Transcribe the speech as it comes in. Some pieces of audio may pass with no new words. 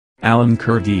Alan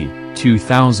Kurdi,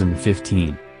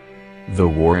 2015. The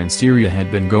war in Syria had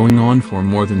been going on for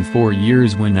more than 4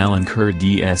 years when Alan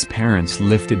Kurdi's parents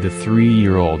lifted the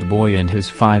 3-year-old boy and his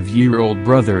 5-year-old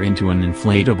brother into an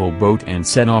inflatable boat and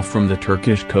set off from the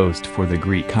Turkish coast for the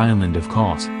Greek island of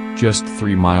Kos, just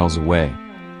 3 miles away.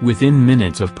 Within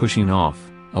minutes of pushing off,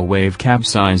 a wave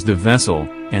capsized the vessel,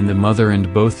 and the mother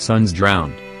and both sons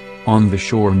drowned. On the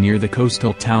shore near the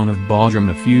coastal town of Bodrum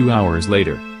a few hours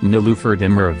later, Nilufer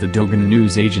Demir of the Dogan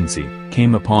News Agency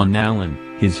came upon Alan,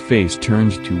 his face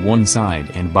turned to one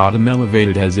side and bottom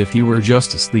elevated as if he were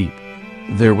just asleep.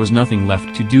 There was nothing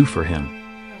left to do for him.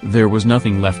 There was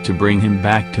nothing left to bring him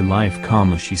back to life,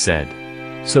 she said.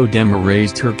 So Demir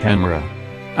raised her camera.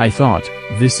 I thought,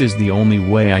 this is the only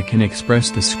way I can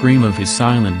express the scream of his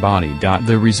silent body.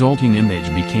 The resulting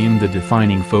image became the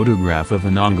defining photograph of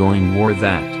an ongoing war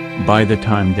that, by the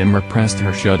time Demir pressed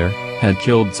her shutter, had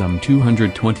killed some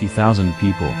 220,000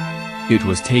 people. It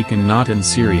was taken not in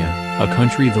Syria, a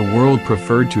country the world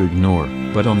preferred to ignore,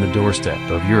 but on the doorstep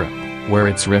of Europe, where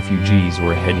its refugees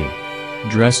were heading.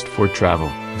 Dressed for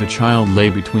travel, the child lay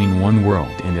between one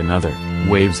world and another.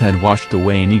 Waves had washed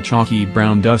away any chalky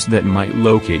brown dust that might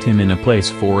locate him in a place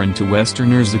foreign to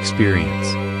Westerners' experience.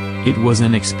 It was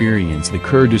an experience the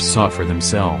Kurdis sought for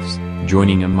themselves,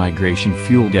 joining a migration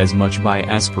fueled as much by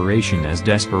aspiration as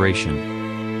desperation.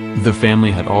 The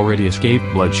family had already escaped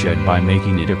bloodshed by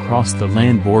making it across the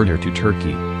land border to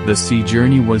Turkey. The sea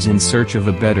journey was in search of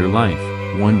a better life,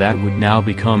 one that would now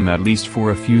become, at least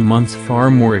for a few months, far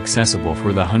more accessible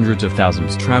for the hundreds of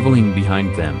thousands traveling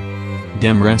behind them.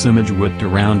 Demir's image whipped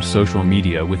around social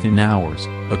media within hours,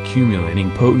 accumulating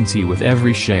potency with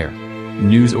every share.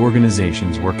 News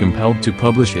organizations were compelled to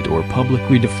publish it or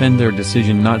publicly defend their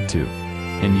decision not to.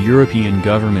 And European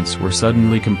governments were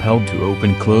suddenly compelled to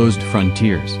open closed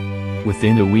frontiers.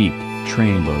 Within a week,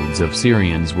 trainloads of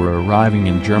Syrians were arriving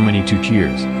in Germany to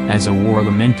tears, as a war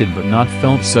lamented but not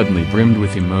felt suddenly brimmed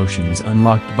with emotions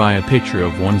unlocked by a picture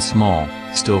of one small,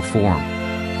 still form.